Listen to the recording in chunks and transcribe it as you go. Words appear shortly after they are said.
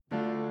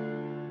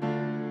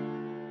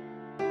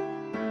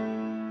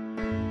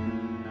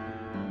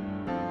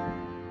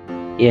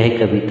यह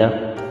कविता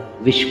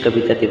विश्व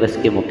कविता दिवस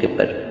के मौके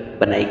पर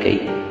बनाई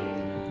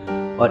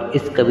गई और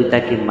इस कविता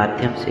के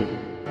माध्यम से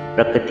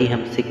प्रकृति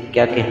हमसे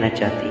क्या कहना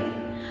चाहती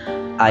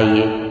है,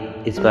 आइए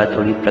इस बार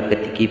थोड़ी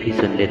प्रकृति की भी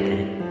सुन लेते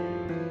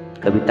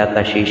हैं। कविता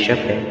का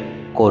शीर्षक है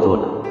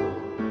कोरोना।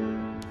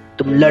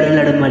 तुम लड़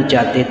लड़ मर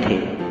जाते थे,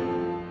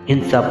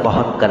 हिंसा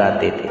बहुत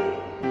कराते थे,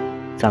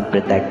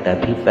 सांप्रदायिकता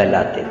भी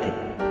फैलाते थे,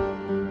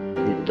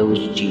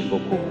 निर्दोष जीवों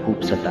को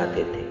खूब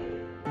सताते थे।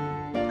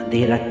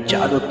 अंधेरा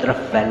चारों तरफ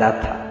फैला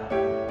था,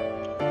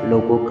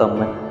 लोगों का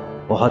मन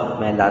बहुत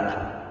मैला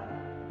था।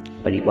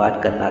 परिवार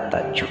का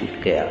नाता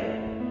छूट गया,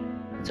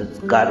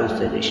 संस्कारों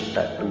से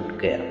रिश्ता टूट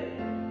गया।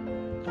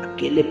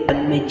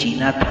 अकेलेपन में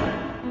जीना था,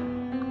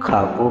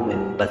 ख्वाबों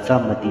में बसा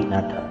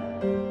मदीना था।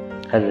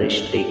 हर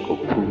रिश्ते को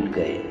भूल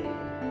गए,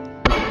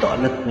 बस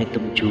दौलत में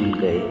तुम झूल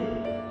गए।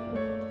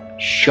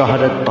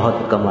 शोहरत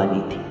बहुत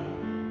कमानी थी,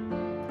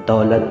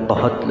 दौलत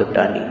बहुत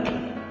लुटानी थी।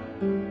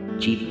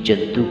 जीव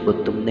जंतु को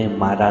तुमने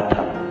मारा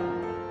था,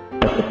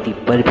 प्रकृति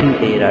पर भी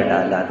डेरा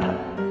डाला था।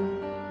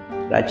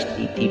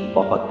 राजनीति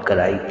बहुत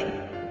कराई थी,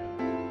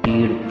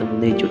 भीड़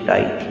तुमने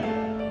जुटाई थी।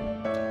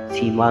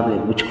 सीमा में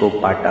मुझको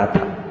बांटा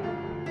था,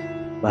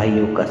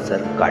 भाइयों का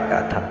सर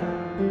काटा था।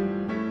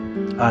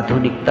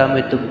 आधुनिकता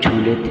में तुम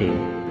झूले थे,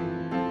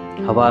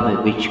 हवा में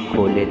विष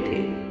खोले थे।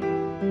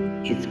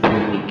 इस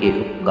भूमि के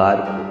उपकार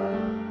को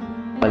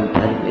पल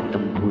भर में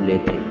तुम भूले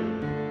थे।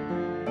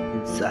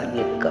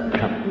 इंसानियत का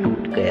भ्रम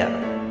टूट गया,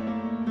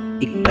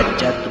 एक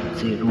बच्चा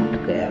तुमसे रूठ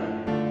गया।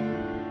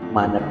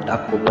 मानवता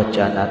को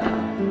बचाना था,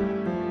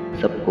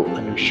 सबको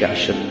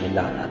अनुशासन में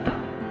लाना था।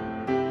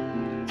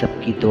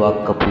 सबकी दुआ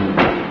कबूल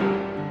हुई,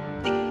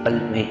 एक पल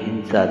में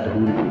हिंसा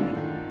धूल हुई।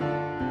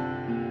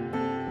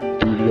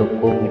 दूरियों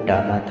को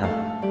मिटाना था,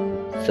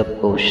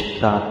 सबको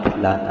साथ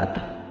लाना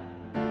था।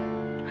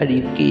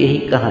 हरीफ की यही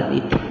कहानी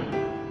थी,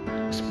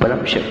 उस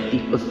परम शक्ति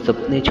को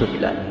सबने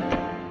झुठलानी थी।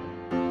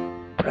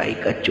 बुराई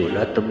का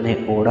चोला तुमने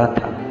ओढ़ा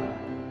था,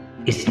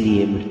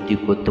 इसलिए मृत्यु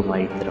को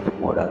तुम्हारी तरफ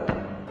मोड़ा था।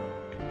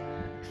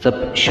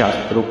 सब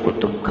शास्त्रों को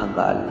तुम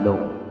खंगाल लो,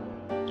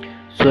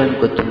 स्वयं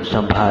को तुम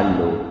संभाल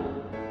लो।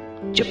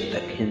 जब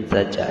तक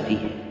हिंसा जारी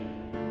है,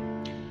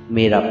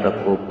 मेरा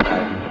प्रकोप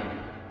भारी है।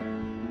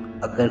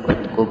 अगर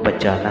खुद को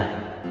बचाना है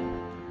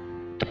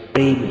तो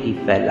प्रेम ही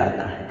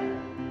फैलाना है।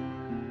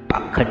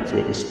 पाखंड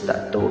से रिश्ता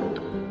तोड़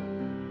दो,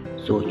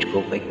 सोच को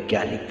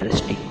वैज्ञानिक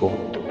दृष्टिकोण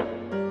दो।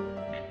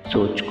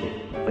 सोच को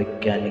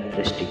वैज्ञानिक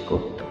दृष्टिकोण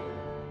दो।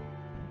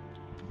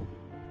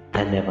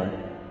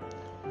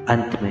 धन्यवाद।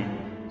 अंत में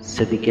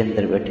सभी के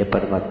अंदर बैठे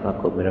परमात्मा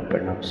को मेरा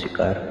प्रणाम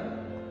स्वीकार।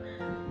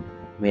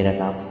 मेरा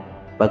नाम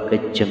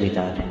पंकज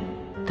जमींदार है।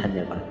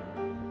 धन्यवाद।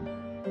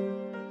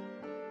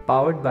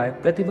 Powered by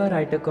Pratibha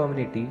Writer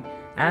Community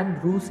and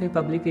Bruce A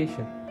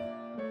Publication.